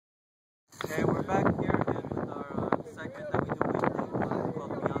we're back here again with our segment that we do weekly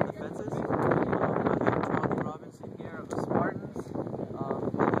called Beyond the Fences. I have Charlie Robinson here of the Spartans.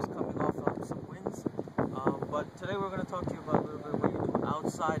 We're just coming off of some wins. But today we're going to talk to you about a little bit what you do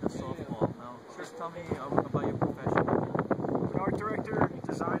outside of softball. Now, just tell me about your profession. I'm an art director,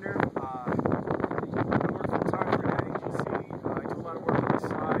 designer. I work full-time for an agency. I do a lot of work on the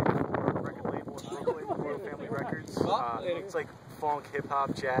side for a record label in Brooklyn, Royal Family Records. It's like funk,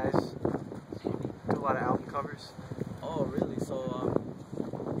 hip-hop, jazz. Do a lot of album covers. Oh, really? So,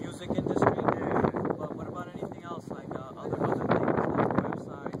 music industry? Yeah. But what about anything else, like other things, like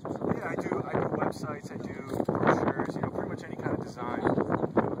websites or something? Yeah, I do websites, I do brochures, pretty much any kind of design. Oh,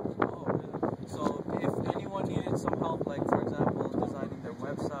 really? So, if anyone needed some help, like, for example, designing their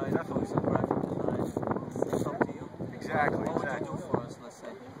website, doing some graphic design, they come to you? Exactly. What would you do for us, let's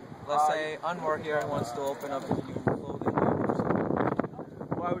say? Let's say Unwork here wants to open up a new clothing line or something.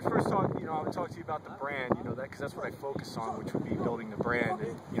 Well, I would first talk, I would talk to you about the brand, because that's what I focus on, which would be building the brand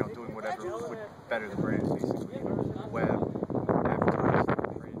and, doing whatever would better the brand, basically. Web, advertising,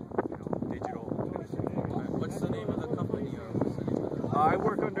 print, digital, anything like that. What's the name of the company, or what's the name of the I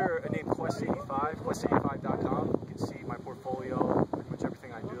work under a name Quest85, quest85.com. You can see my portfolio, pretty much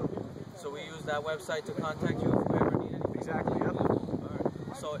everything I do. So we use that website to contact you if we ever need anything? Exactly, yep.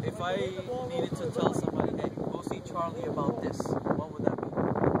 Alright. So if I needed to tell somebody, hey, go see Charlie about this, what would that be?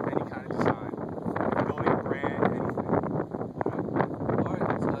 Any kind of design, building a brand, anything.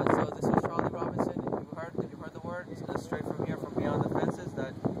 Alright, so this was Charlie Robinson. You heard the word? It's straight from here, from Beyond the Fences,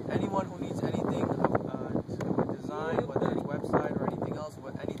 that anyone who needs anything to do with design, whether it's website or anything else,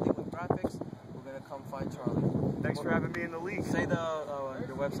 anything with graphics, we're going to come find Charlie. Thanks for having me in the league. Say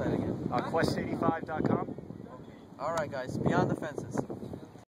your website again. Quest85.